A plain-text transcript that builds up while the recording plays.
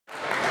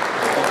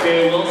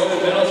Okay, Wilson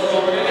Middle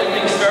School, we're going to get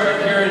things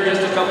started here in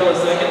just a couple of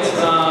seconds.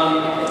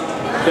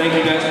 Thank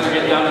you guys for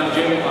getting down to the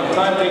gym on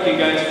time. Thank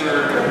you guys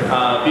for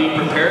being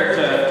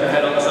prepared to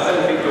head outside.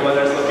 I think the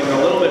weather's looking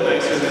a little bit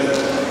nicer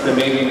than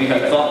maybe we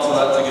had thought, so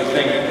that's a good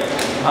thing.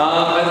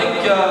 I think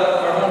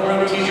our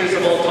homeroom teachers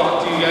have all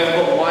talked to you guys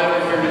about why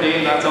we're here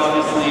today, and that's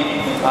obviously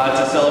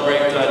to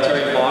celebrate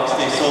Terry Fox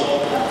Day. So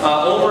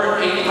over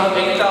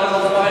 8,500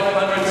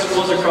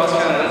 schools across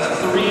Canada,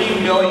 that's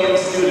 3 million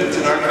students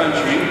in our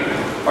country,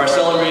 are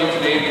celebrating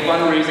today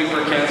fundraising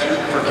for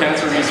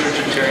cancer research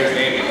in Terry's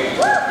name.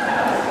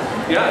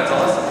 Yeah, it's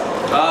awesome.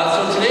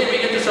 So today we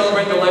get to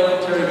celebrate the life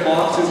of Terry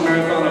Fox, his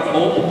Marathon of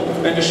Hope,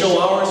 and to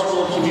show our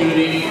school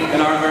community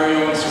and our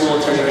very own school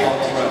Terry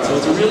Fox Run. So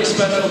it's a really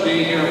special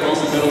day here at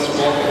Wilson Middle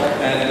School,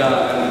 and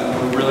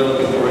we're really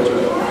looking forward to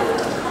it.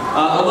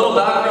 A little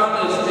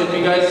background is, if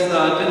you guys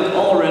didn't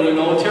already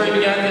know, Terry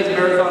began his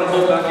Marathon of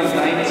Hope back in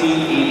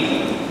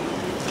 1980.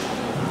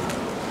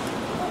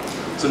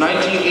 So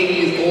 1980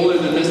 is older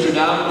than Mr.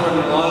 Davenport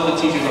and a lot of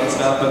the teachers on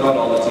staff, but not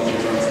all the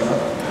teachers on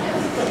staff.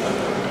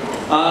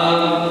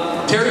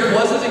 Terry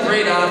wasn't a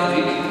great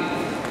athlete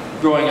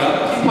growing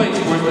up. He played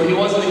sports, but he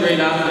wasn't a great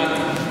athlete.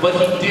 But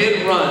he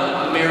did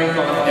run a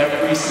marathon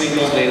every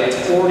single day. That's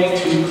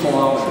 42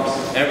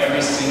 kilometers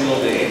every single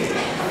day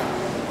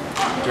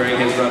during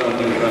his run when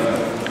he was running.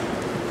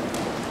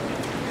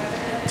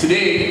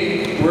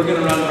 Today, we're going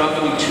to run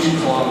roughly 2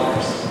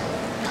 kilometers.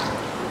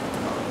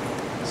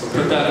 So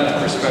put that into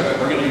perspective.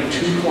 We're going to do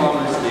 2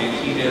 kilometers a day.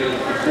 He did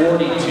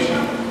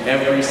 42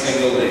 every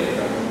single day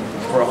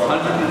for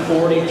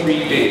 143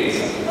 days.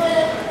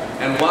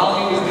 And while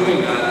he was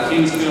doing that,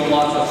 he was feeling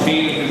lots of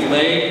pain in his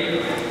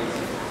leg.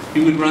 He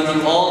would run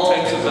through all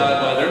types of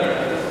bad weather.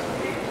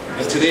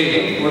 And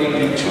today, we're going to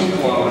do 2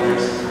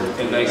 kilometers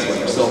in nice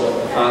weather. So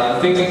the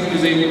things that he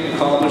was able to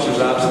accomplish is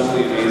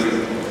absolutely amazing.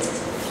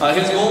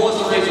 His goal was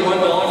to raise $1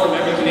 from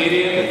every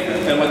Canadian,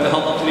 and with the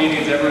help of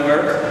Canadians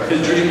everywhere,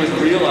 his dream was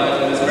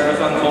realized, and his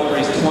Marathon of Hope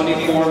raised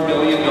 $24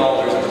 million in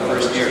the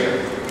first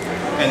year.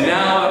 And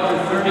now,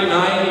 after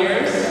 39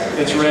 years,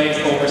 it's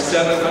raised over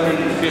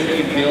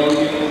 $750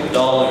 million, which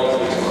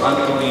is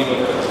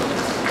unbelievable.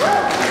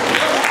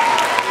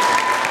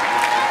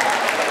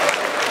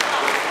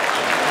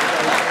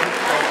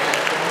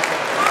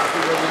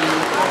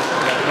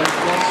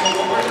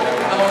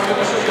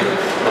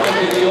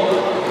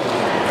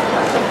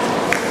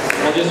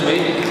 I'll just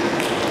wait.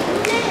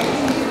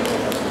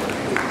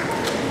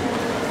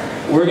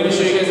 We're going to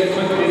show you guys a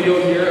quick video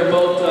here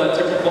about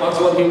Terry Fox,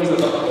 what he was able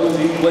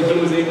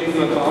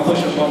to accomplish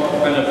and what we're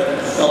kind of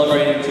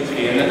celebrating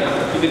today. And then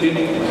I'm going to do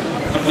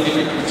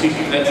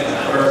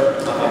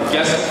our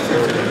guests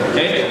here today,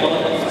 okay?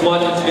 We'll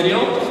watch this video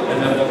and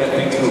then we'll get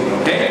things moving,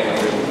 okay?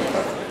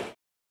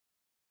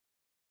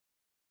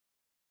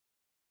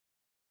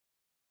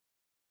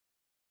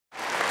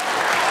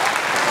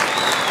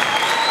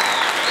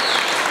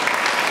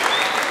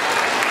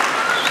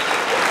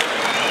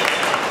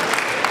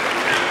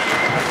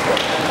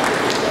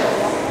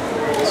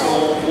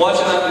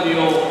 Watching that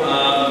video,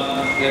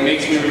 it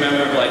makes me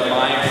remember like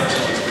my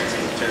personal experience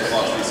with Terry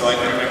Fox. So I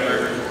can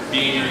remember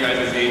being your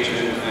guys' age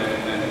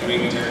and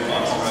doing the Terry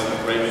Fox run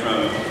right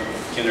from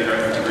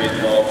kindergarten to grade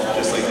 12,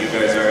 just like you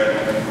guys are.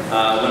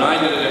 When I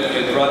did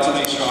it, it brought so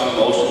many strong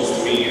emotions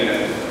to me,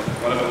 and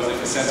one of them was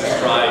like a sense of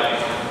pride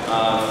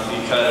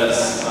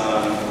because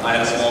I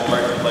had a small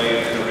part to play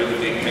in a really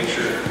big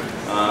picture.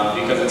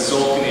 Because it's so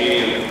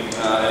Canadian,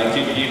 and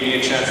it gave me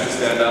a chance to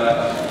stand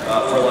up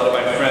for a lot of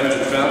my friends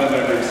and family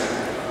members.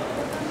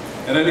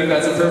 And I think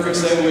that's a perfect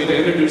segue to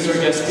introduce our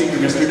guest speaker,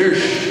 Mr.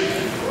 Dersch.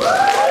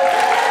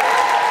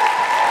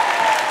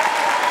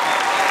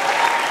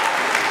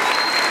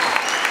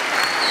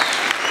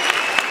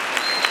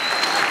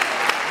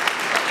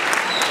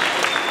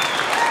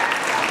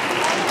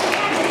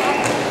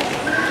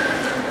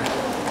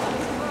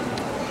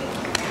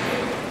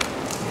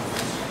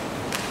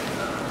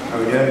 How are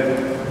we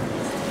doing?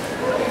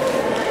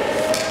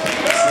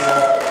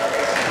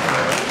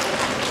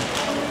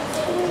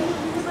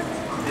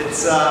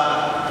 It's,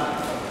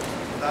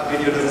 that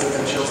video doesn't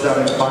send chills down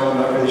my spine, I'm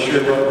not really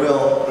sure what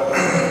will.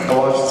 I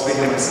watched this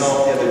video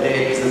myself the other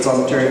day because it's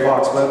on the Terry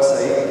Fox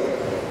website.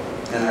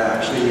 And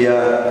actually,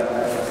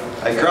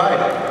 I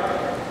cried.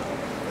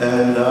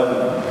 And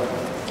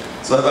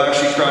so I've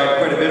actually cried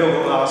quite a bit over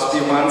the last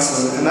few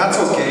months, and that's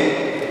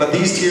okay. But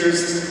these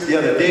tears the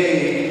other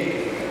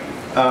day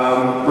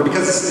were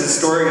because his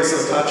story is so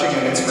touching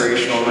and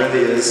inspirational, it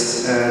really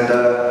is. And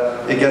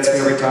it gets me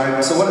every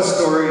time. So what a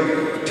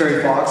story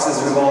Terry Fox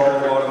is. We've all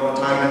heard about him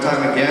time and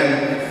time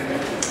again.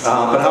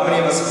 But how many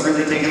of us have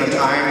really taken the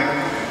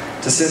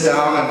time to sit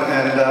down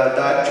and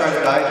try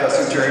to digest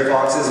who Terry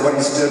Fox is, what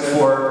he stood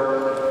for,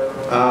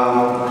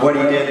 what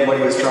he did, and what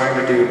he was trying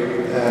to do.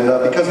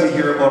 And because we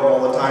hear about him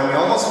all the time, he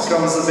almost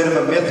becomes a bit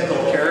of a mythical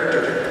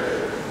character.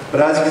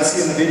 But as you can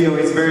see in the video,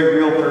 he's a very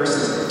real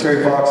person.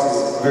 Terry Fox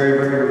is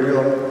very, very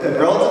real. And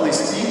relatively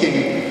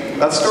speaking,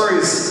 that story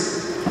is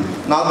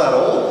not that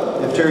old.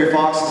 If Terry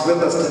Fox is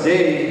with us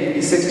today,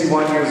 he's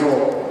 61 years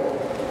old.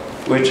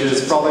 which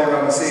is probably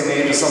around the same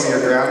age as some of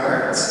your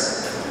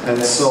grandparents.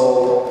 And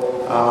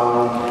so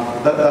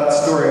that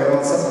story, I know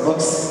it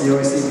looks, you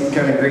always see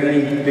kind of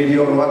grainy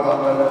video and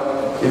whatnot,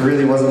 but it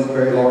really wasn't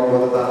very long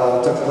ago that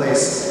all took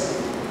place.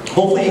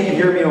 Hopefully you can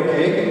hear me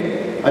okay.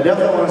 I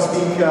definitely want to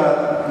speak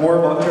more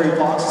about Terry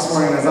Fox this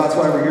morning, as that's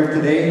why we're here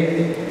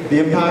today. The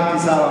impact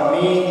he's had on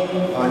me,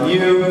 on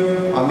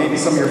you, on maybe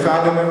some of your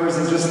family members,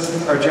 and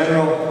just our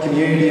general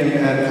community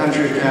and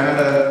country of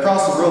Canada,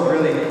 across the world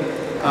really.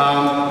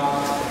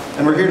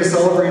 And we're here to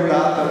celebrate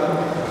that,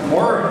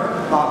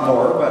 but not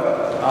more,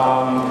 but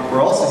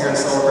we're also here to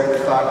celebrate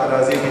the fact that I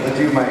was able to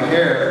do my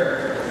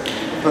hair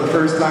for the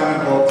first time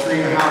in about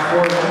 3.5, 4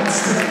 months.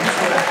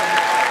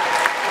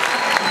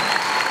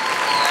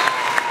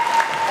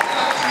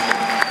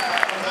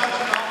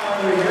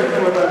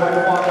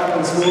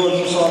 School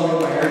and she saw me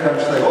with my hair done.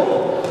 She's like,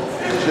 oh,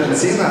 she hadn't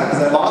seen that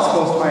because I lost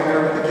most of my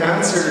hair with the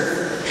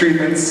cancer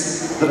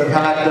treatments that I've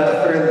had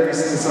fairly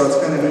recently, so it's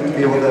kind of neat to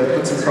be able to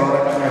put some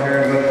product in my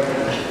hair and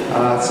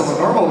look somewhat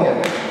normal again.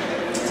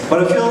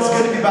 But it feels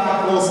good to be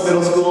back in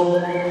middle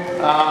school.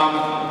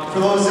 For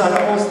those, I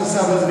know most of the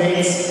 7s and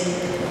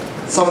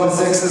 8s, some of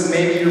the 6s,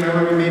 maybe you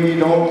remember me, maybe you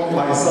don't.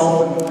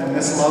 Myself and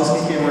Miss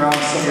Lowski came around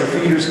to some of your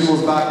feeder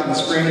schools back in the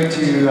spring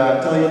to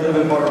tell you a little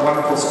bit about our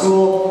wonderful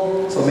school.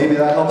 So maybe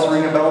that helps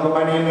ring a bell, but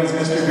my name is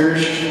Mr.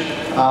 Dersch,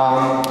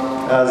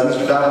 as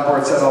Mr.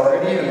 Davenport said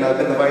already, and I've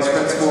been the vice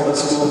principal of the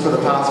school for the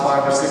past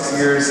 5 or 6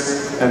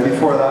 years, and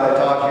before that I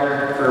taught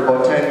here for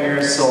about 10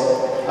 years,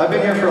 so I've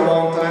been here for a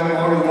long time,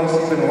 longer than most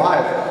of you have been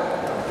alive.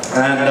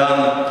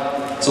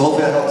 And so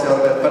hopefully that helps you out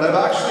a bit. But I've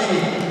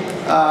actually,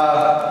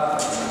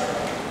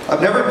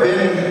 I've never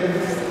been,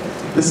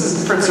 this is a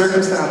different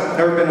circumstance, I've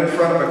never been in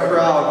front of a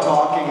crowd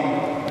talking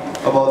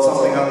about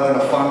something other than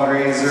a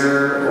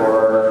fundraiser or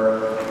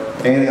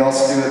anything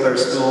else to do with our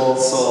school,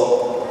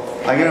 so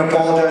I'm going to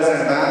apologize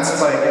in advance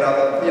if I get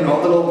up, a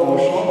little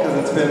emotional, because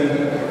it's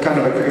been kind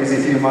of a crazy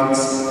few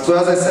months. So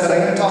as I said, I'm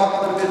going to talk a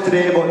little bit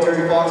today about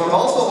Terry Fox, but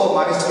also about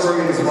my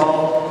story as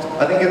well.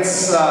 I think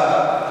it's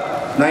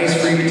nice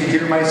for you to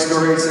hear my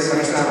story, so you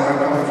understand where I'm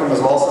coming from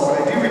as well. So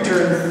when I do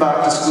return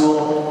back to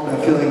school and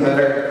I'm feeling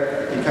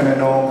better, you kind of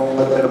know a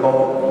little bit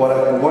about what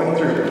I've been going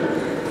through.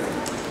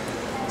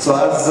 So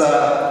as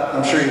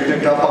I'm sure you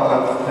picked up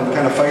on, I've been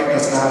kind of fighting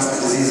this nasty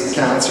disease of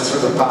cancer for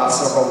the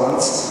past several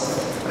months.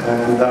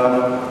 And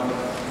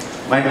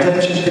my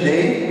intention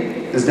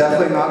today is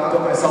definitely not to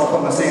put myself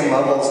on the same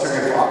level as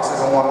Terry Fox. I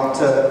don't want it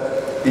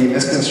to be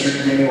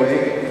misconstrued in any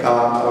way.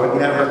 I would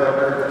never,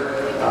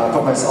 ever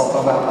put myself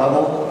on that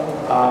level.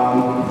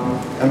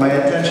 And my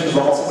intention is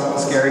also not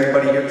to scare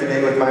anybody here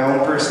today with my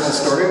own personal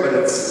story, but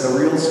it's a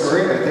real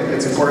story, and I think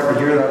it's important to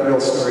hear that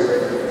real story.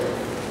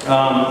 And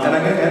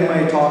I'm going to end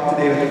my talk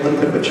today with a little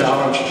bit of a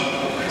challenge.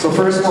 So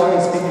first of all, I'm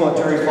going to speak about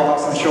Terry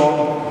Fox and show him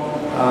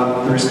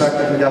the respect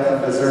that he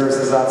definitely deserves,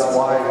 as that's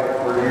why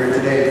we're here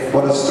today.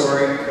 What a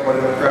story, what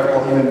an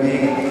incredible human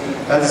being.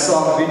 As you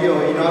saw in the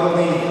video, he not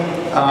only,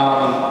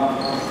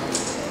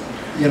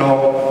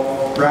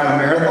 ran a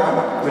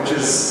marathon, which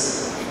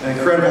is an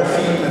incredible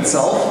feat in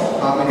itself.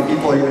 Not many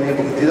people are even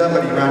able to do that,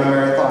 but he ran a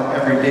marathon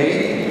every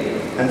day.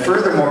 And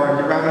furthermore,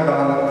 he ran it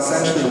on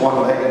essentially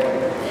one leg.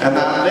 And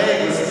that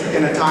leg was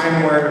in a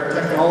time where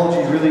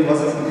technology really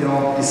wasn't,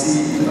 you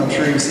see, I'm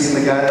sure you've seen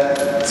the guy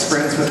that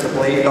sprints with the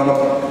blade on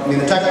him.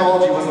 The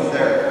technology wasn't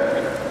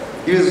there.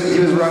 He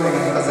was running,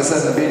 as I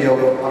said in the video,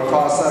 on a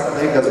prosthetic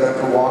leg that's meant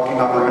for walking,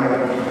 not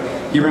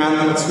running. He ran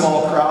them with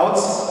small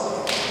crowds,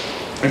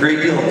 a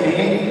great deal of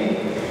pain,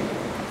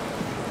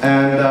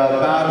 and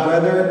bad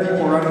weather,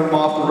 people running him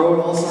off the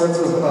road, all sorts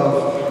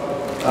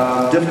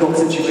of difficult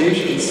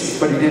situations,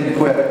 but he didn't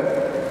quit.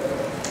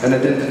 And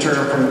it didn't deter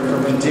him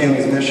from continuing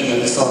his mission,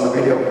 as you saw in the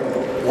video.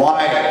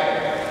 Why?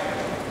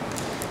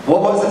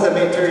 What was it that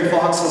made Terry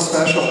Fox so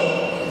special?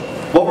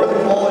 What were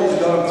the qualities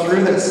done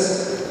through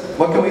this?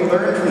 What can we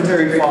learn from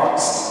Terry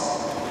Fox?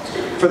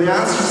 For the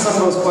answer to some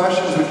of those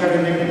questions, we kind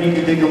of need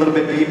to dig a little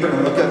bit deeper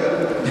and look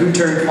at who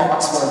Terry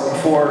Fox was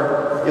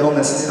before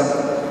illness hit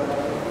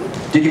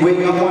him. Did he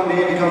wake up one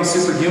day and become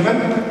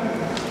superhuman?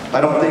 I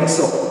don't think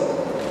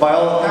so. By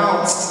all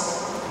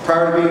accounts,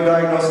 prior to being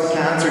diagnosed with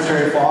cancer,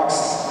 Terry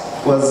Fox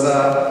was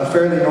a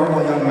fairly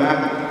normal young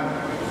man.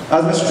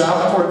 As Mr.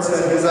 Davenport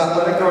said, he was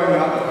athletic growing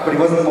up, but he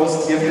wasn't the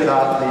most gifted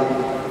athlete.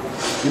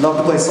 He loved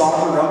to play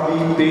soccer,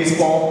 rugby,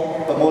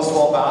 baseball, but most of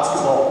all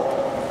basketball.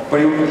 But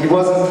he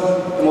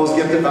wasn't the most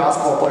gifted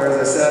basketball player,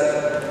 as I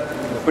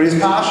said. But he's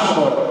passionate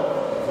about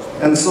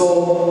it. And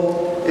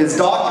so it's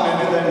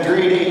documented that in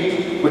grade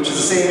 8, which is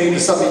the same age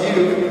as some of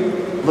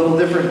you, a little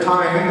different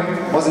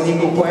time, wasn't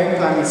equal playing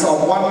time, he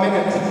saw 1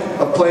 minute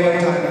of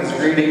playing time in his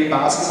grade 8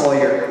 basketball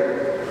year.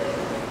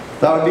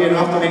 That would be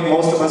enough to make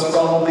most of us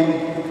probably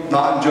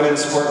not enjoy the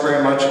sport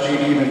very much and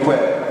maybe even quit.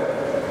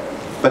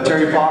 But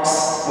Terry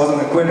Fox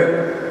wasn't a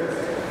quitter.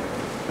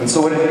 And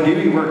so what did he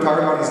do? He worked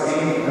hard on his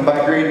game. And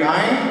by grade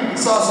 9, he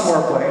saw some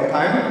more playing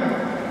time.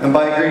 And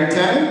by grade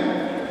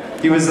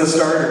 10, he was the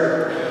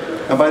starter.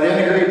 And by the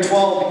end of grade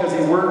 12, because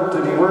he worked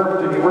and he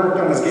worked and he worked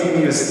on his game,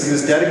 he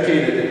was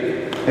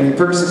dedicated and he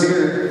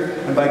persevered.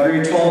 and by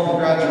grade 12 in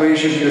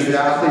graduation, he was the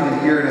athlete of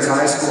the year in his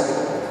high school.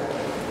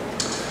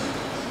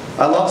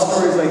 I love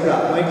stories like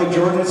that. Michael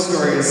Jordan's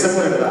story is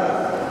similar to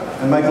that.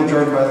 And Michael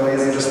Jordan, by the way,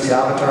 isn't just the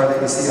avatar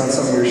that you see on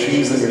some of your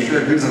shoes and your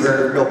shirt. He was a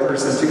very real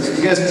person too. So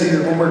you guys can do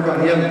your homework on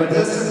him. But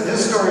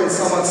his story is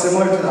somewhat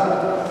similar to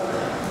that.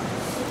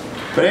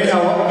 But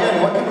anyhow,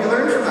 again, what can we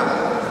learn from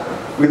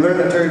that? We learned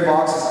that Terry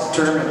Fox was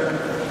determined.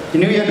 He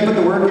knew he had to put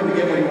the work in to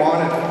get what he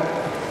wanted.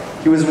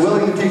 He was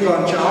willing to take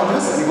on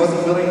challenges, and he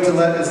wasn't willing to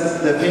let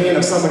the opinion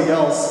of somebody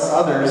else,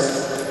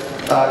 others,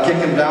 kick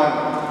him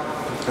down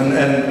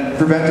and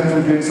prevent him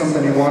from doing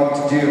something he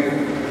wanted to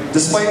do.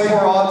 Despite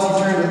poor odds,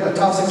 he turned a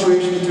tough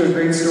situation into a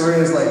great story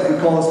in his life. We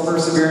call this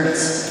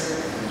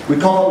perseverance. We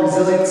call it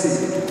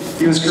resiliency.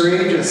 He was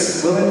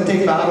courageous, willing to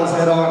take battles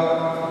head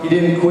on. He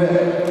didn't quit.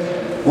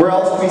 Where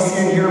else do we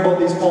see and hear about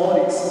these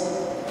qualities?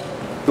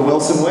 The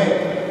Wilson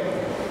Way.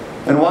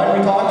 And why are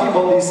we talking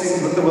about these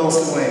things with the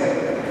Wilson Way?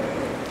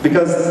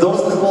 Because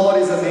those are the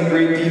qualities that make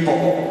great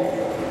people.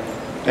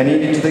 And you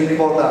need to think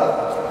about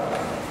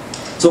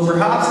that. So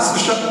perhaps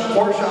this was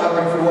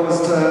foreshadowing for what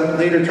was to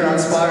later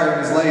transpire in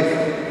his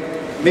life.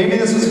 Maybe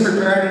this was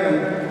preparing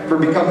him for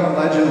becoming a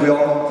legend we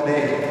all know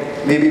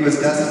today. Maybe it was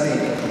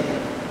destiny.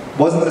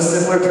 Wasn't this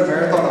similar to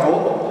Marathon of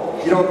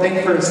Hope? You don't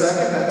think for a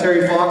second that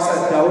Terry Fox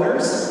had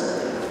doubters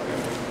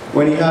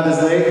when he had his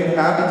leg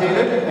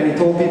amputated and he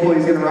told people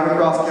he's going to run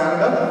across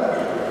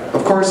Canada?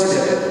 Of course he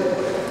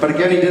did. But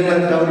again, he didn't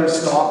let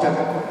doubters stop him.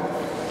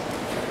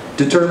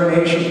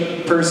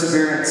 Determination,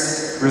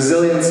 perseverance,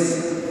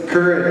 resiliency,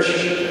 courage,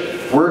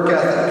 work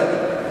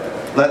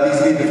ethic. Let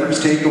these be the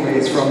first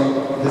takeaways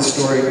from his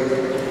story.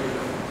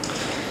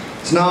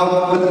 So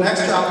now, with the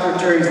next chapter of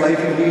Terry's life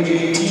at age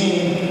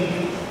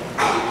 18,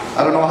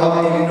 I don't know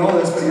how many of you know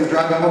this, but he was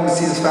driving home to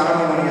see his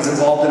family when he was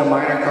involved in a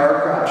minor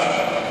car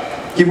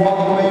crash. He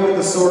walked away with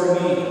a sore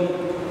knee.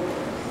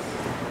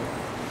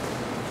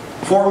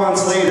 4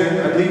 months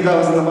later, I believe that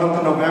was in the month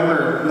of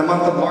November, in the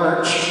month of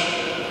March,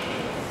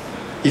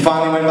 he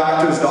finally went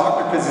back to his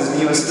doctor because his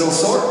knee was still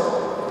sore.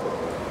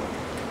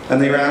 And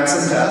they ran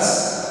some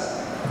tests,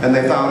 and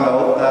they found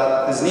out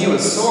that his knee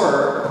was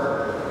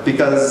sore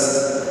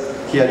because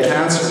he had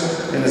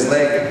cancer in his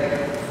leg.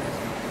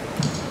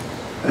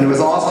 And it was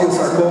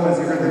osteosarcoma, as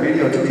you heard in the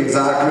video, to be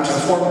exact, which is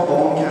a form of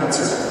bone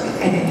cancer.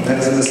 And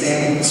it's in the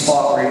same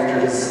spot where he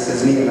injured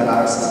his knee in that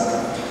accident.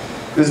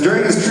 It was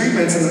during his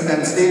treatments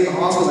and stay in the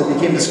hospital that he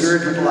became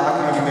discouraged with the lack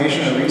of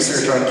information and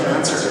research on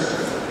cancer.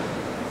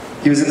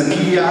 He was in the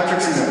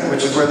pediatrics unit,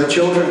 which is where the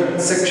children,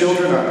 sick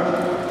children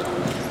are.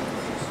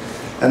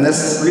 And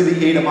this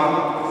really ate him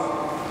up.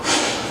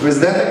 It was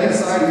then that he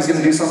decided he was going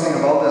to do something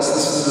about this.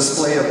 This was a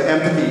display of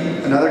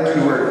empathy, another key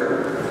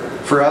word,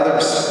 for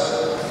others.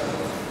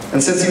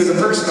 And since he was a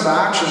person of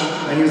action,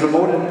 and he was a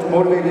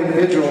motivated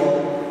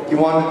individual, he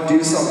wanted to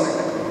do something.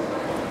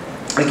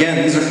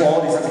 Again, these are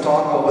qualities that we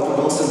talk about with the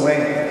Wilson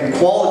Way. And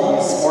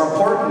qualities, more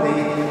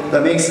importantly,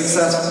 that make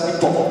successful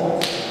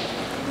people.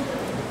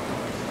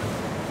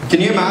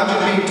 Can you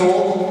imagine being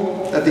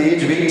told at the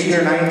age of 18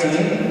 or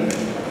 19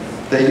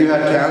 that you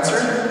had cancer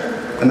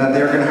and that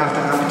they were going to have to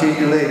amputate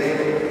your leg?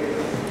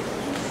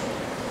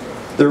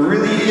 There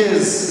really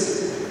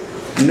is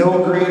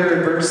no greater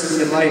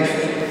adversity in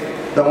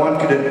life that one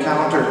could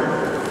encounter.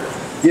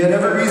 He had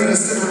every reason to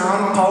sit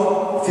around,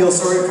 pout, feel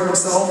sorry for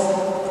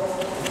himself.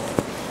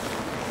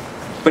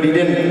 But he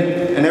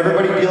didn't. And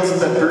everybody deals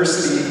with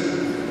adversity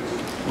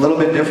a little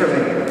bit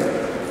differently.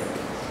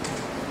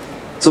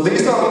 So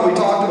based on what we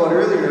talked about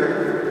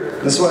earlier,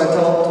 this is why I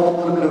told a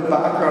little bit of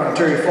background on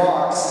Terry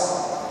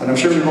Fox, and I'm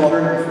sure we've all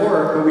heard it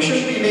before, but we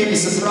shouldn't be maybe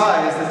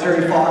surprised that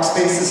Terry Fox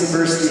faced this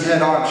adversity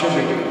head on, should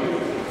we?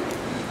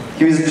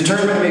 He was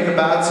determined to make a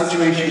bad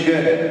situation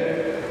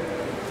good.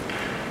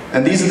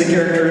 And these are the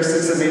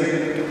characteristics that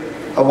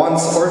made a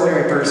once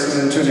ordinary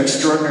person into an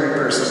extraordinary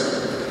person.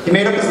 He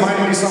made up his mind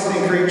to do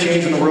something and create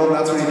change in the world, and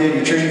that's what he did.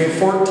 He trained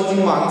for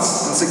 14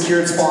 months and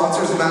secured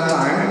sponsors in that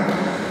time.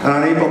 And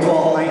on April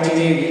 12,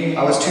 1980,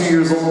 I was 2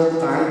 years old at the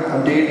time.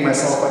 I'm dating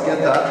myself, I get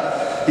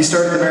that. He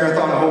started the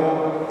Marathon of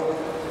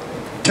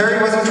Hope.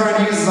 Terry wasn't trying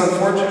to use his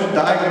unfortunate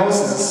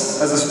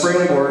diagnosis as a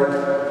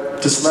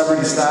springboard to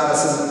celebrity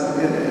status.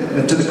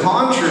 And to the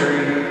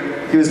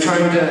contrary, he was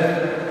trying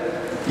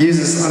to use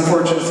this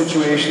unfortunate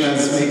situation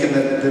as making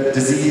the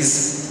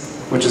disease,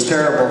 which is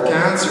terrible,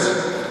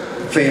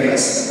 cancer,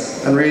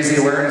 famous, and raise the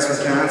awareness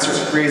with cancer,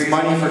 raise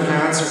money for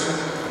cancer,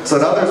 so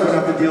that others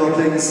wouldn't have to deal with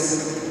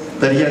things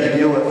that he had to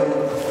deal with.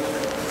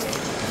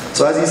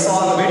 So as you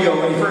saw in the video,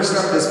 when he first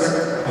started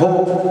this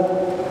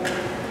hope,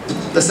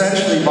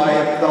 essentially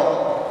by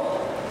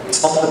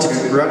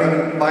solitude,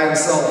 running by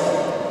himself,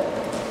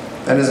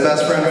 and his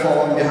best friend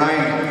following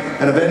behind,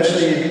 and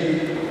eventually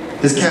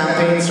his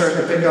campaign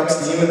started to pick up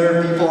steam, and there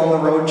were people on the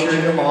road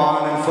cheering him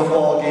on in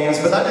football games,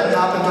 but that didn't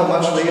happen until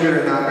much later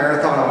in that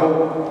Marathon of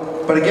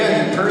Hope. But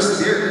again, he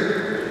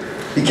persevered.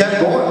 He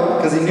kept going,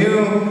 because he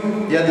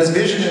knew he had this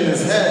vision in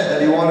his head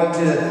that he wanted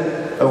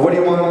to, of what he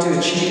wanted to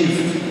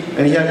achieve,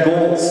 and he had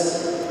goals.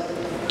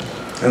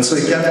 And so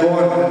he kept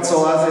going. And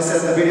so as I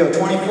said in the video,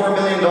 $24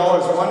 million,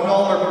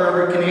 $1 for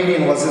every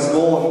Canadian was his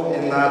goal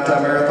in that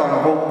Marathon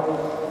of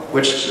Hope,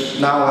 which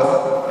now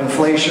with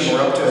inflation,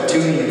 we're up to a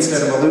toonie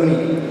instead of a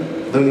loony.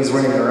 Loonies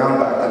weren't even around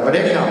back then. But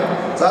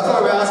anyhow, so that's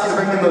why we asked you to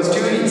bring in those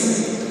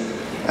toonies.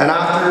 And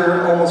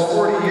after almost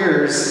 40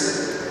 years,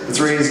 it's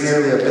raised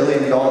nearly $1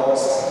 billion.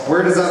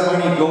 Where does that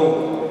money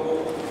go?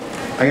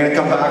 I'm going to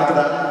come back to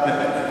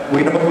that.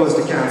 We know it goes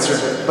to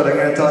cancer, but I'm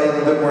going to tell you a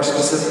little bit more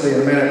specifically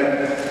in a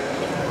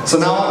minute. So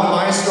now on to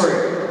my story.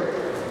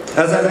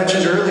 As I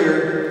mentioned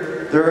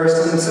earlier, there are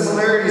some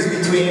similarities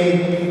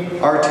between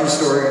our two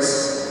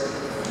stories.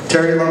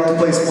 Terry loved to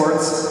play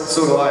sports,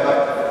 so do I.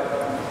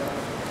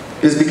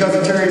 It was because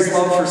of Terry's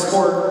love for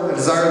sport, a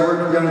desire to work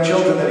with young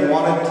children, that he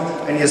wanted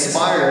and he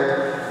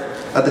aspired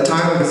at the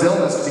time of his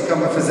illness to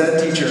become a phys ed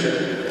teacher.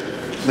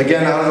 And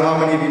again, I don't know how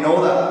many of you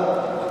know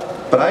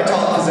that, but I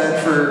taught phys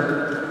ed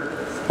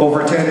for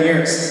over 10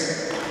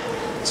 years.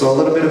 So a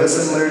little bit of a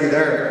similarity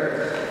there.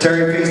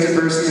 Terry faced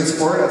adversity in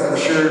sport, as I'm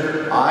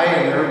sure I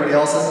and everybody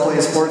else that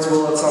plays sports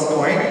will at some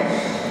point.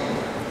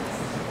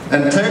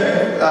 And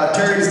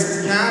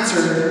Terry's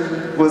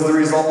cancer was the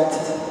result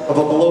of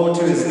a blow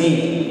to his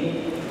knee.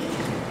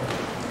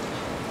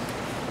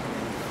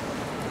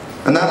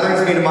 And that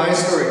brings me to my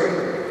story.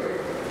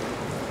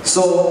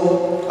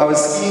 So I was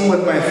skiing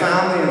with my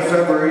family in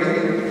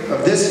February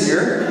of this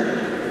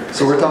year,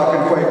 so we're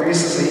talking quite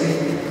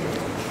recently.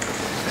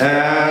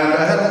 And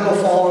I had a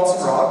little fall on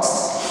some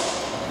rocks.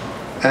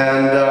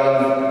 And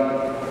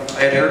I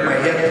had hurt my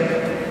hip,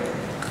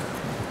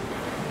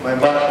 my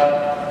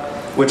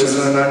butt, which is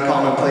an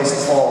uncommon place to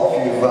fall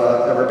if you've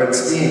ever been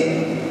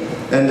skiing.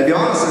 And to be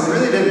honest, it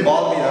really didn't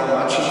bother me that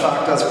much. In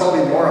fact, I was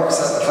probably more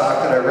upset at the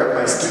fact that I ripped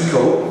my ski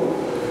coat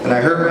and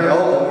I hurt my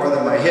elbow more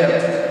than my hip.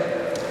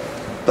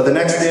 But the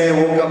next day I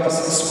woke up with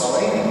some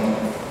swelling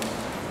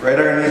right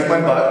underneath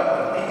my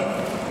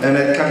butt, and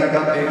it kind of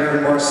got bigger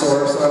and more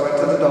sore, so I went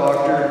to the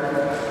doctor.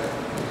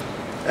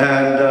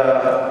 And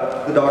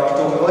the doctor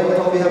told me, well, you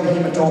probably have a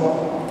hematoma,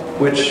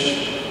 which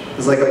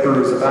is like a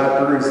bruise, a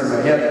bad bruise in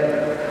my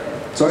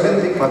hip. So I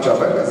didn't think much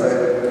of it, because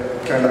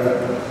I kind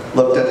of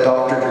looked at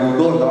Dr.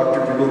 Google, and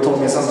Dr. Google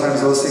told me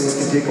sometimes those things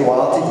can take a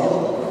while to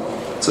heal.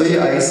 So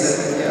you ice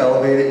it, you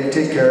elevate it, you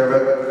take care of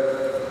it.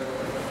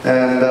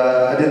 And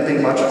I didn't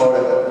think much about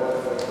it.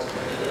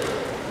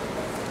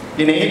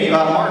 In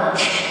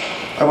March,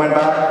 I went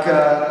back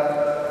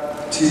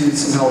to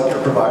some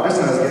healthcare providers,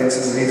 and I was getting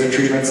some laser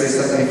treatments. They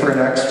sent me for an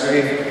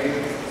x-ray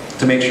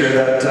to make sure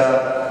that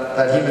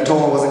that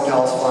hematoma wasn't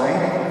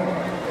calcifying.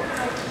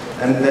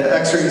 And the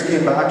x-rays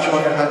came back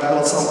showing I had a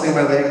little something in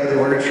my leg, but they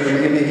weren't sure,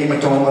 maybe a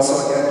hematoma,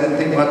 so again, I didn't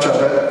think much of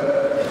it.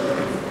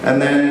 And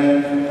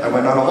then I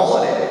went on a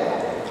holiday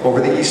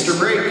over the Easter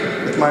break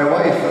with my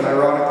wife, and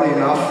ironically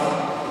enough,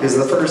 is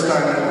the first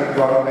time that we've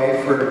gone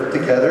away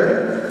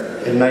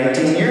together in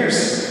 19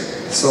 years.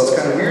 So it's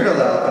kind of weird how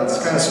that happens.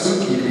 It's kind of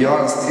spooky, to be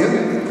honest with you.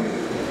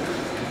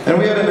 And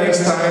we had a nice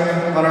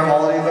time on our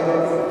holiday,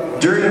 but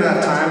during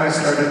that time I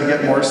started to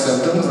get more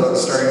symptoms. I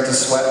was starting to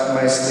sweat in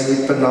my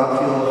sleep and not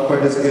feel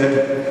quite as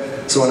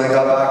good. So when I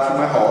got back from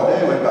my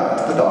holiday, I went back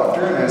to the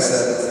doctor and I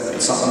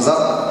said, something's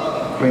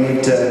up. We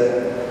need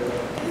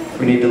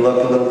to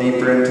look a little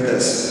deeper into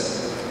this.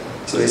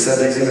 So he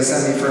said he's going to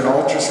send me for an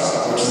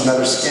ultrasound, which is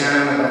another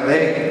scan of my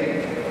leg.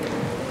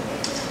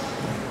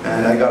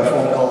 And I got a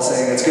phone call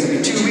saying it's going to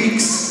be 2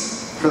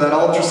 weeks for that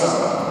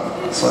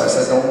ultrasound. So I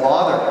said, don't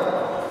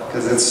bother,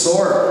 because it's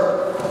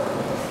sore.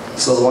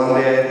 So the one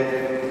day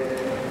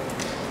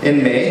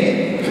in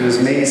May, it was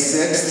May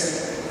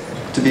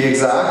 6th to be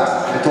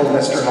exact, I told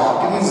Mr.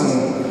 Hawkins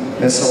and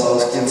Ms.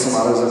 Halowski and some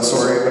others, I'm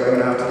sorry, but I'm going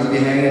to have to leave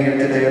you hanging here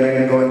today and I'm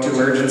going to go into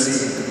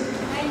emergency.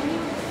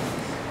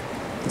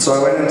 And so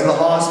I went into the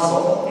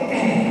hospital,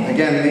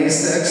 again May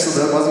 6th,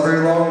 so that wasn't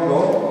very long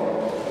ago.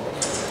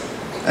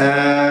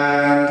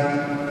 And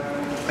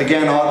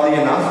again, oddly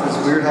enough, it's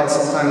weird how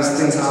sometimes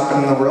things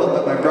happen in the world,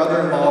 but my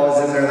brother-in-law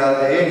was in there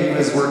that day and he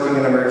was working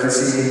in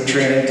emergency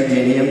training to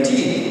be an EMT.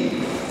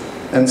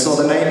 And so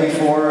the night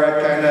before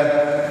I kind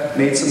of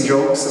made some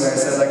jokes and I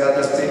said I got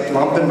this big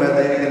lump in my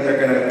leg and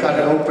they're going to cut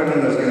it open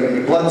and there's going to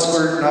be blood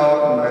squirting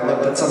out, and I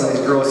looked at some of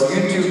these gross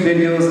YouTube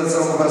videos that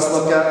some of us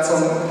look at,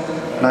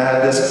 and I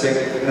had this big,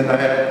 and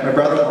my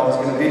brother-in-law was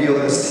going to video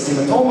this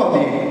hematoma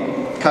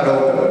being cut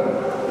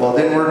open. Well,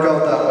 it didn't work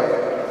out that way.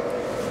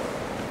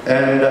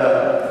 And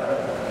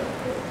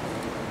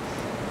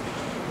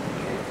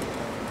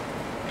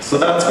so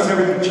that's when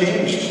everything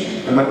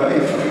changed in my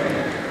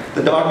life.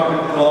 The doctor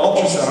did an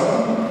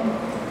ultrasound,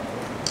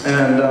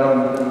 and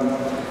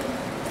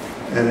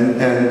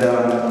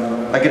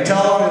I could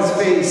tell on his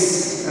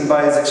face and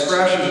by his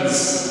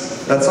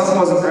expressions that something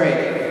wasn't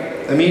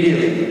right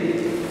immediately.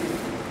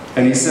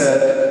 And he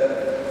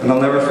said, and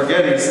I'll never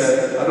forget, he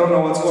said, I don't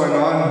know what's going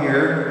on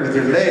here with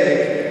your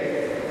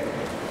leg,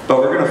 but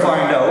we're going to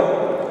find out.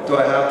 Do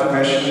I have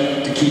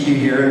permission to keep you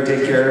here and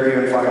take care of you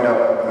and find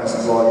out? And I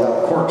said, well, yeah,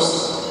 of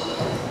course.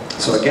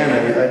 So again,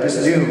 I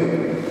just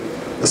knew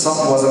that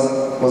something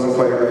wasn't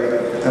quite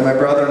right. And my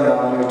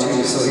brother-in-law knew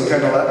too, so he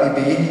kind of let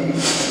me be.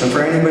 And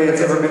for anybody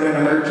that's ever been in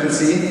an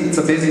emergency, it's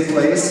a busy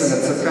place, and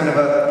it's a kind of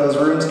those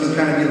rooms can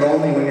kind of be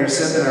lonely when you're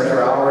sitting there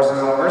for hours and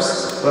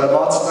hours. But I had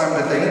lots of time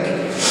to think.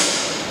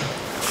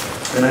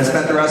 And I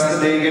spent the rest of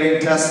the day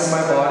getting tests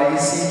on my body,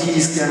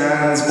 CT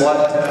scans,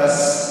 blood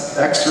tests,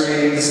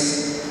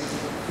 x-rays.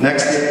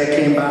 Next day I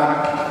came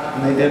back,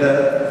 and they did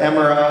an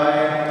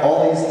MRI,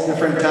 all these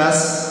different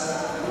tests.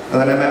 And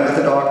then I met with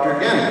the doctor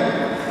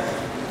again.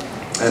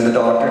 And the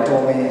doctor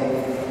told me,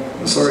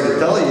 I'm sorry to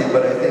tell you,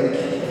 but I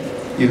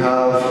think you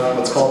have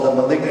what's called a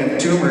malignant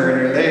tumor in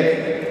your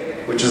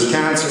leg, which is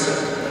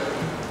cancer.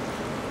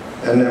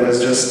 And it was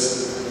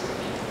just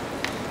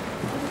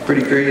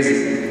pretty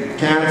crazy.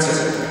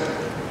 Cancer.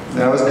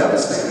 And I was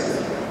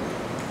devastated.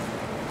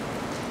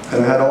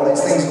 And I had all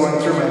these things going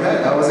through my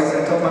head. How was I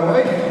going to tell my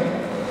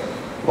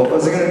wife? What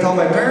was I going to tell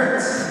my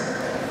parents?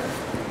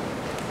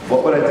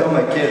 What would I tell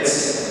my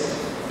kids?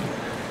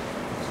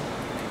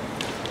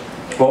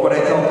 What would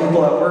I tell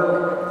people at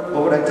work?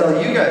 What would I tell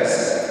you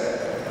guys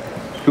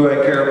who I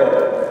care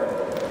about?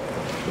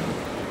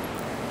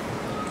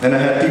 And I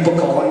had people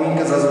calling me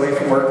because I was away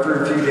from work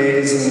for a few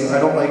days, and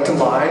I don't like to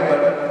lie,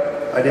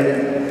 but I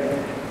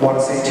didn't want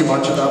to say too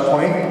much at that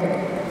point.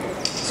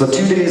 So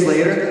 2 days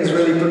later, things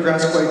really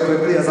progressed quite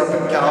quickly. I was up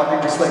in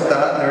Calgary just like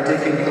that, and they were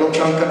taking a little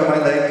chunk out of my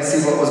leg to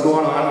see what was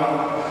going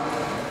on.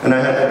 And I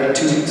had to wait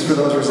 2 weeks for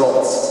those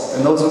results.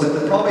 And those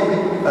were probably,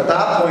 at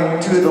that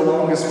point, 2 of the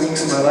longest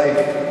weeks of my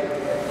life.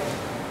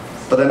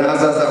 But then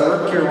as I was at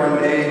work here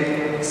one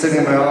day, sitting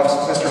in my office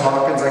with Mr.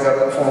 Hawkins, I got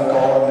a phone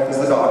call, and it was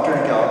the doctor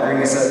in Calgary, and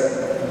he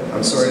said,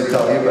 I'm sorry to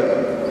tell you,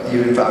 but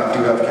you in fact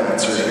do have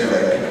cancer in your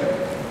leg.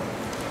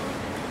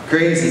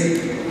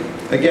 Crazy.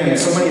 Again,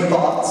 so many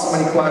thoughts, so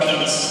many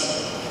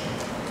questions.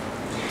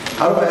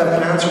 How do I have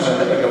cancer in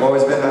my leg? I've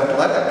always been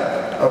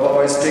athletic. I've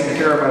always taken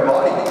care of my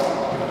body.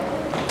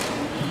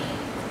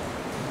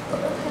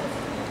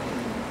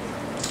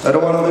 I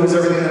don't want to lose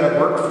everything that I've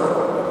worked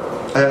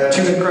for. I have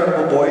 2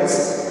 incredible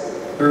boys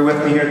who are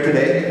with me here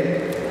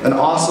today, an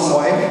awesome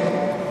wife,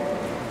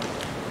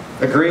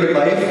 a great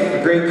life,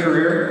 a great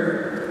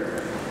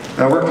career.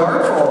 And I worked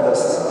hard for all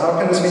this. How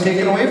can this be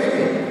taken away from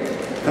me?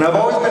 And I've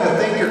always been a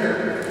thinker.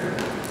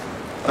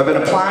 I've been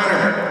a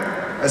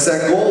planner. I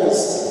set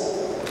goals.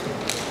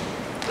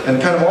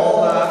 And kind of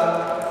all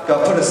that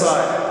got put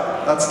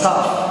aside. That's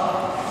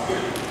tough.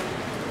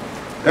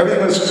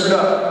 Everything was screwed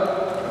up.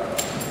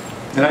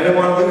 And I didn't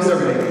want to lose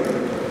everything.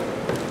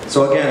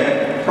 So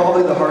again,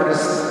 probably the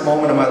hardest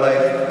moment of my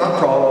life. Not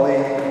probably,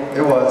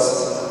 it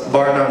was,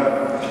 bar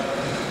none.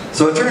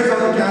 So it turns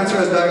out the cancer I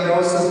was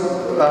diagnosed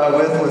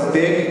with was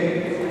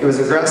big, it was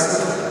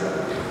aggressive,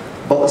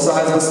 about the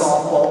size of a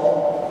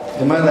softball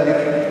in my leg.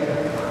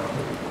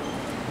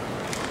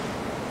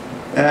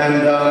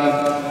 And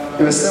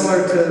it was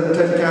similar to the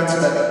type of cancer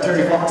that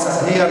Terry Fox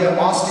had. He had an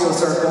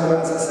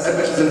osteosarcoma, as I said,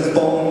 which is in his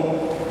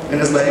bone, in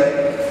his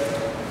leg.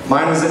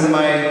 Mine was in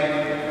my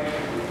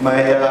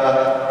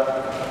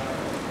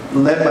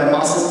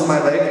muscles in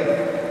my leg,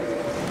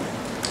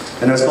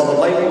 and it was called a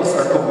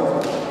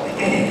liposarcoma.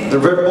 They're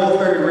both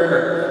very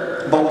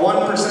rare. About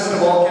 1%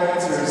 of all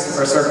cancers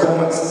are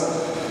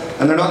sarcomas,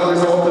 and they're not the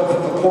result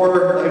of a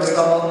poor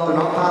lifestyle. They're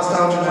not passed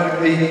down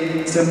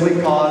genetically,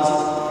 simply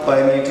caused by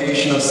a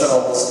mutation of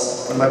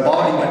cells. When my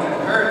body went to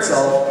repair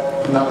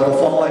itself from that little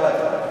fall I had.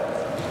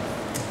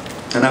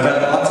 And I've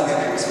had lots of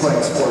injuries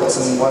playing sports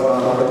and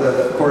whatnot over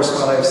the course of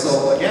my life.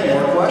 So again,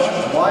 more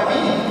questions. Why me?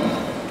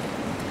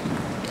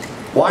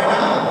 Why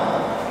now?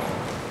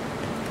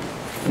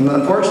 And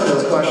unfortunately,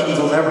 those questions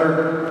will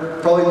never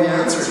probably be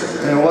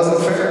answered, and it wasn't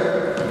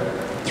fair.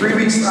 3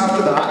 weeks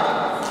after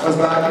that, I was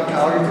back in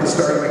Calgary for the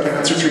start of my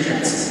cancer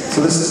treatments.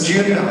 So this is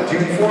June now,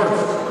 June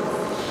 4th.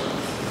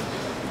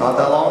 Not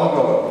that long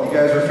ago. You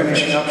guys were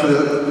finishing up for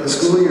the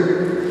school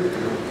year.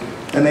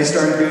 And they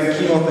started doing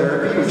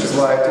chemotherapy, which is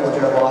why I told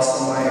you I lost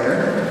some of my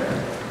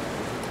hair.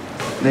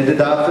 They did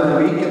that for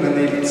a week, and then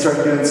they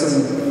started doing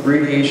some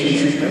radiation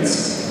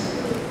treatments.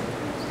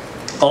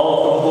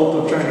 All with the hope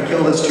of trying to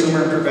kill this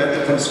tumor and prevent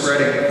it from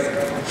spreading.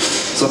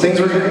 So things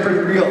were getting pretty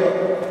real.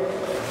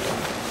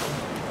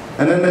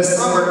 And then this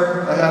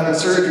summer, I had the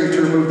surgery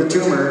to remove the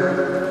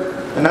tumor.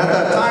 And at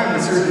that time,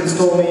 the surgeons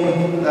told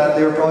me that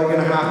they were probably going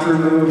to have to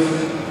remove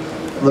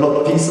a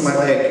little piece of my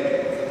leg.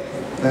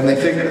 And they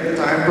figured at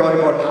the time probably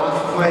about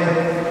half of my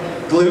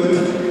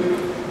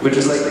glute, which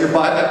is like your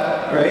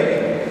butt,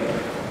 right?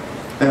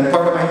 And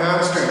part of my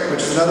hamstring,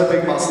 which is another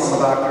big muscle in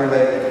the back of your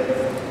leg.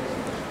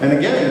 And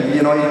again,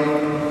 you know,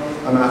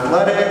 I'm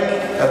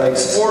athletic, I like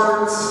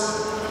sports,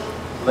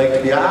 I like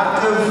to be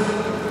active.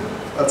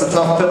 That's a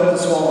tough pill to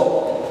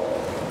swallow.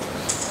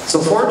 So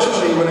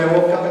fortunately, when I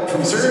woke up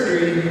from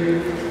surgery,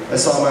 I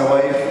saw my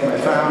wife and my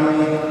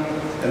family,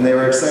 and they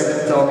were excited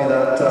to tell me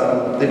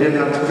that they didn't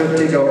have to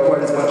take out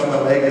quite as much of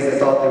my leg as they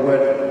thought they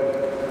would.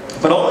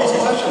 But all these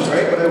questions,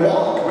 right? Would I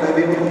walk? Would I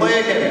be able to play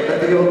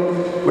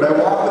again? Would I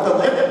walk with a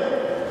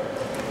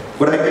limp?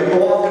 Would I be able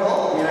to walk at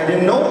all? I mean, I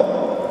didn't know.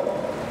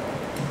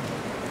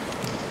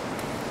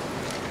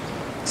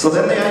 So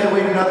then they had to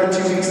wait another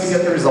 2 weeks to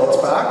get the results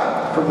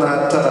back from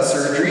that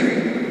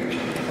surgery.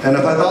 And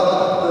if I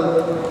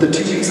thought the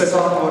 2 weeks I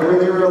talked about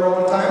earlier were a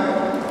long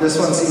time, this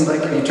one seemed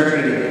like an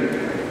eternity.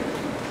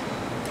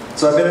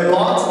 So I've been in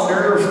lots of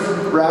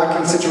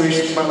nerve-wracking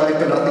situations in my life,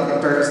 but nothing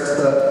compares to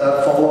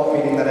that follow-up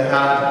meeting that I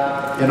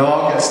had in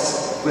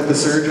August with the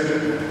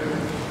surgeon.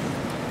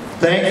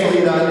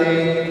 Thankfully that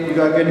day, we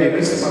got good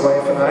news, my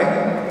wife and I,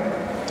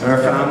 and our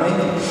family.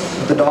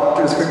 The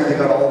doctors figured they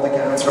got all of the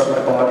cancer out of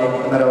my body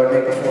and that I would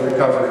make a full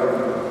recovery.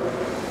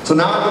 So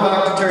now I go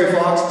back to Terry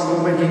Fox, the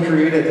movement he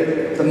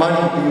created, the money,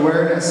 the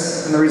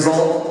awareness, and the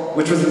result,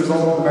 which was the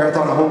result of the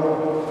Marathon of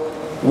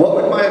Hope. What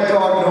would my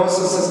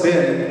prognosis have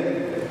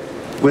been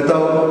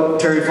without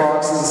Terry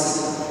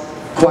Fox's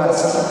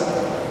quest?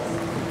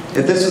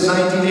 If this was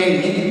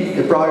 1980,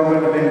 it probably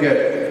wouldn't have been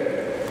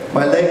good.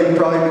 My leg would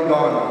probably be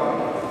gone.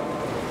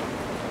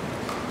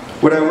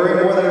 Would I worry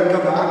more that it would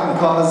come back and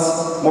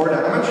cause more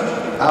damage?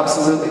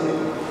 Absolutely.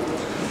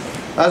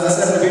 As I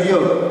said in the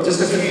video, just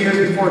a few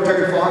years before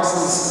Terry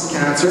Fox's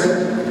cancer,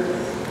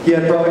 he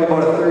had probably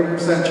about a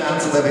 30%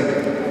 chance of living.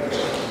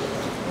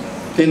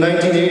 In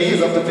 1980,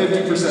 it's up to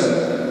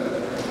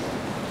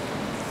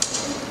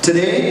 50%.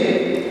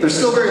 Today, there's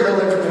still very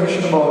little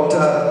information about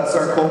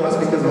sarcomas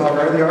because of how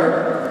rare they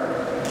are.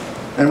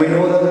 And we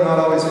know that they're not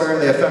always fair.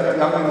 They affect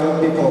young and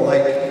old people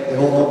alike. They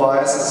hold no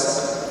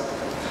biases.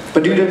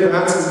 But due to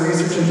advances in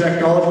research and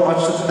technology,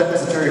 much to the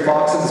Terry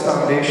Fox and his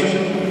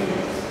foundation,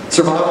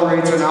 survival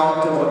rates are now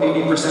up to about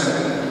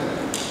 80%.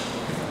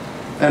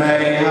 And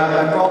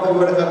I probably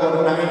would have had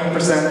about a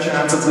 90%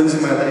 chance of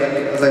losing my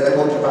leg, as I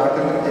told you back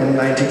in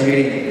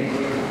 1980.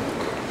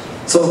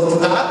 So for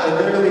that, I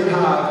literally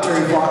have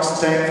Terry Fox to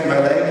thank for my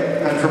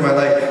leg and for my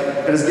life.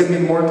 It has given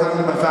me more time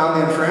with my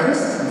family and friends,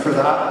 and for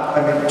that,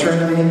 I'm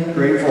eternally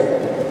grateful.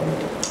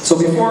 So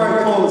before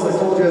I close, I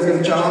told you I was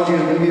going to challenge you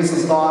and leave you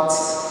some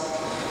thoughts.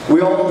 We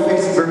all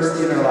face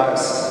adversity in our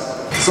lives.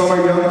 Some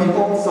are young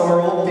people, some are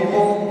old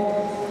people,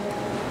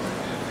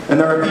 and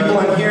there are people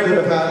in here that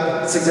have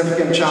had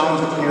significant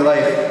challenges in your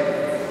life.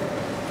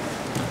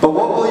 But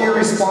what will your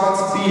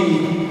response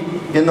be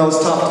in those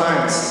tough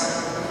times?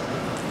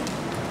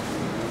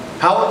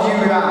 How will you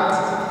react?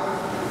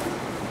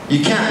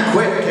 You can't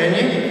quit, can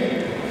you?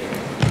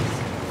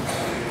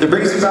 It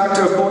brings me back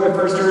to a quote I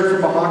first heard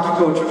from a hockey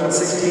coach when I was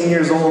 16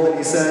 years old, and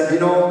he said, you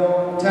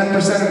know,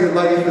 10% of your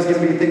life is going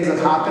to be things that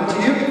happen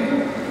to you.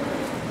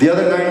 The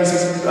other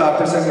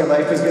 96% of your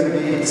life is going to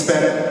be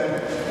spent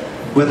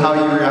with how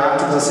you react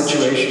to those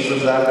situations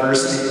of that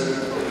adversity.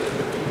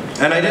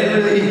 And I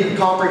didn't really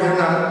comprehend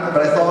that,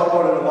 but I thought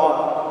about it a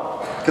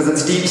lot, because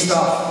it's deep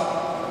stuff.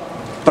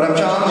 But I'm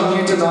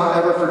challenging you to not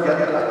ever forget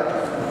that.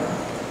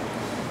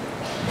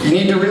 You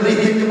need to really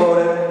think about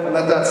it and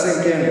let that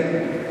sink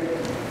in.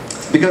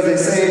 Because they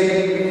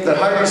say that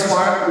how you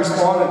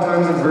respond in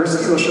times of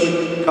adversity will show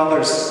you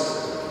colors.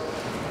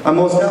 I'm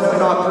most definitely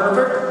not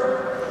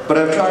perfect, but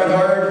I've tried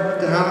hard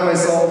to handle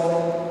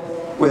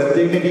myself with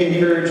dignity and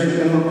courage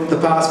in the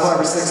past 5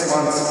 or 6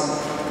 months.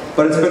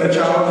 But it's been a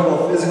challenge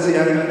both physically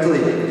and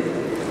mentally.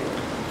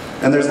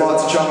 And there's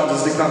lots of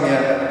challenges to come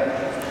yet.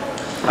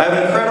 I have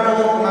an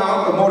incredible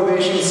amount of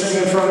motivation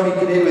sitting in front of me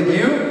today with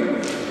you.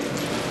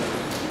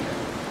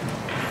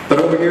 But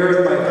over here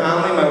with my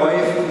family, my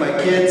wife, my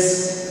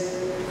kids,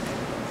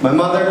 my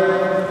mother,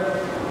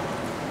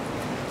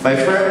 my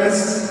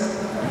friends,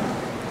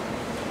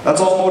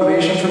 that's all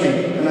motivation for me.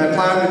 And I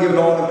plan to give it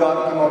all to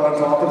God and come out on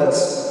top of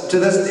this. To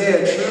this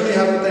day, I truly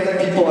haven't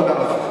thanked people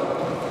enough.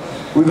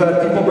 We've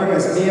had people bring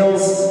us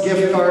meals,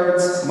 gift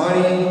cards,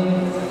 money.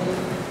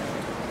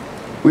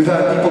 We've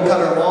had people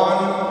cut our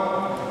lawn.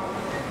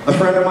 A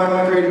friend of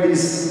mine created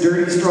these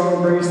dirty,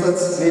 strong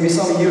bracelets. Maybe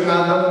some of you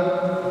have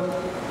them.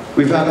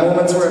 We've had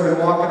moments where I've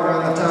been walking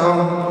around the town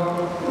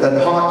at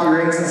hockey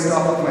rinks and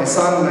stuff with my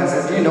son, and I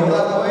said, do you know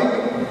that boy?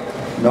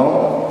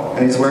 No.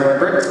 And he's wearing a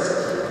bracelet.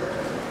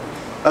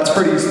 That's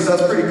pretty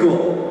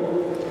cool.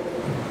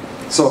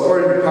 So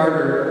according to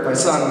Carter, my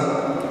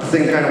son, the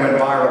thing kind of went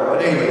viral.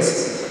 But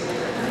anyways,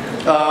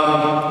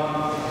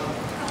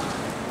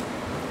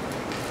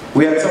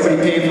 we had somebody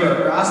pay for our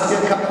grass to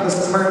get cut this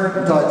summer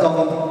until I told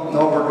them,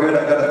 no, we're good.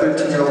 I got a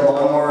 13-year-old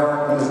lawnmower,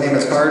 and his name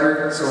is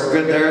Carter, so we're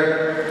good there.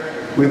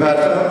 We've had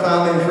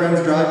family and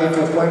friends drive me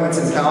to appointments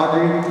in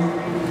Calgary,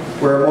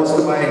 where most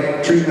of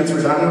my treatments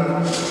were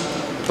done.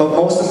 But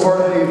most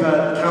importantly, we've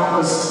had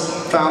countless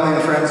family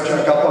and friends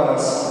check up on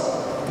us.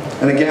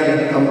 And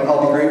again,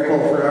 I'll be grateful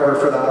forever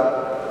for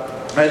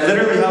that. I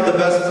literally have the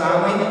best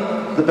family,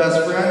 the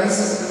best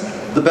friends,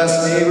 the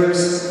best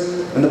neighbors,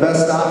 and the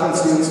best staff and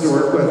students to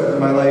work with in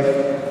my life.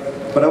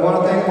 But I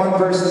want to thank one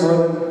person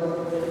more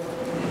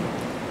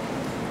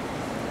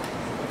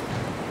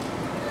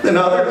than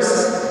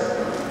others.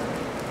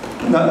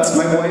 And that's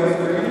my wife.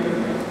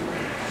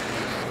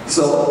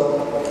 So,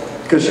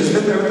 because she's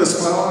been there with a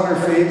smile on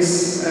her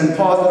face and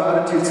positive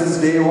attitude since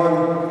day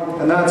one.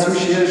 And that's who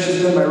she is.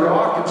 She's been my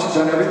rock, and she's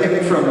done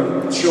everything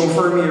from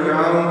chauffeur me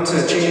around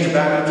to change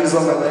bandages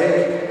on my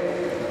leg.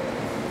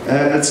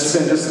 And it's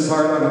been just as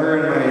hard on her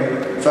and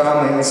my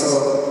family. And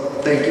so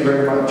thank you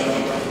very much.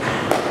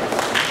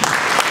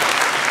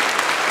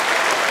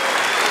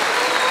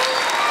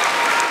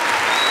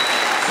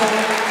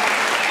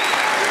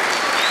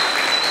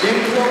 In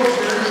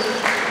closure,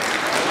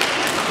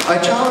 I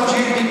challenge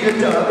you to be good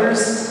to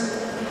others,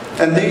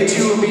 and they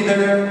too will be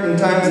there in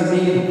times of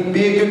need.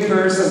 Be a good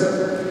person.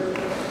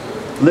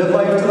 Live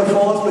life to the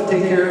fullest, but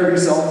take care of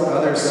yourself and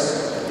others.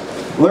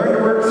 Learn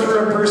to work through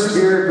and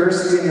persevere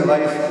adversity in your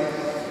life,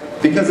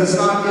 because it's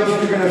not if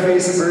you're going to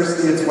face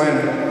adversity, it's when.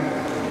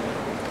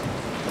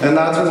 And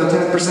that's where the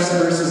 10%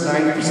 versus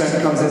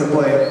 90% comes into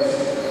play.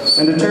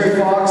 And to Terry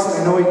Fox,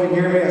 and I know you can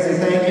hear me, I say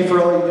thank you for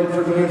all you did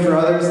for me and for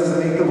others as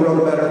I make the world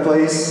a better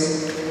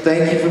place.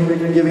 Thank you for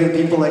giving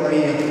people like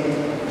me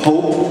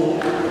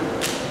hope.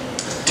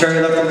 Terry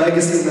left a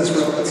legacy in this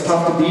world that's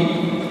tough to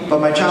beat,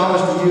 but my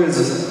challenge to you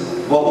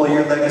is, what will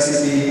your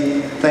legacy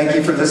be? Thank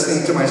you for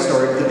listening to my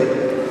story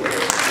today.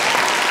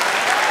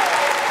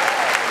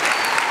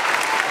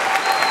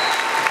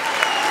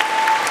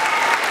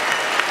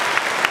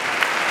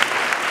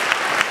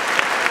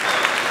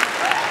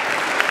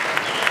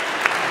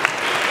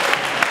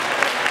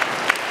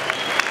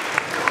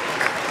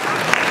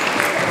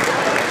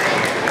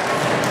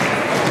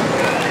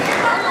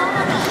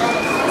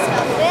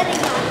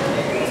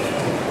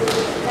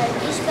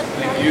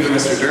 Thank you to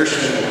Mr. Dersch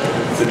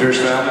and the Dersch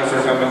family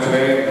for coming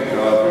today.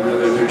 We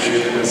really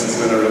appreciate it. This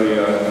has been a really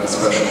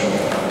special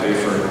day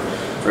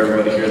for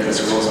everybody here at the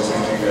school, so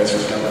thank you guys for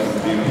coming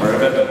and being a part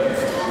of it.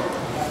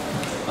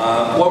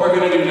 What we're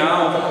going to do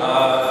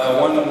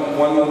now,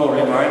 one little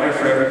reminder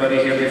for everybody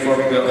here before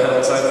we go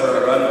outside for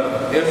a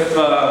run.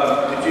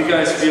 If you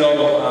guys feel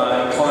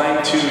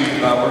inclined to,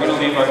 we're going to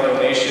leave our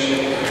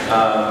donation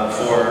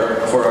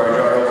for our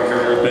jar over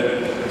here open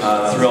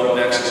throughout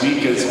next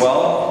week as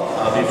well.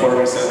 Before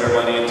we send our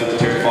money into the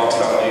Terry Fox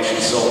Foundation.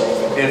 So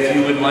if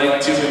you would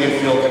like to and you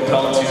feel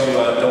compelled to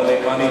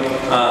donate money,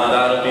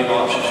 that'll be an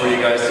option for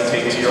you guys to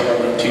take to your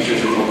home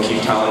teachers, and we'll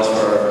keep tallies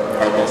for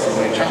our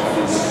Wilson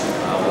challenges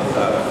with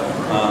that.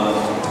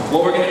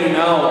 What we're going to do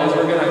now is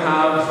we're going to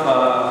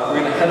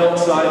head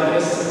outside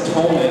this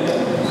Tonin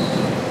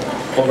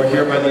over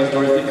here by these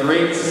doors. The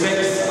grade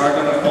 6 are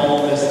going to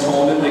follow this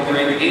Tonin. The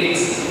grade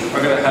 8s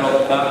are going to head out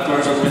the back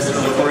doors with Mr.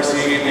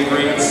 LaCourcier, and the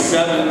grade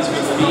 7s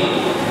with me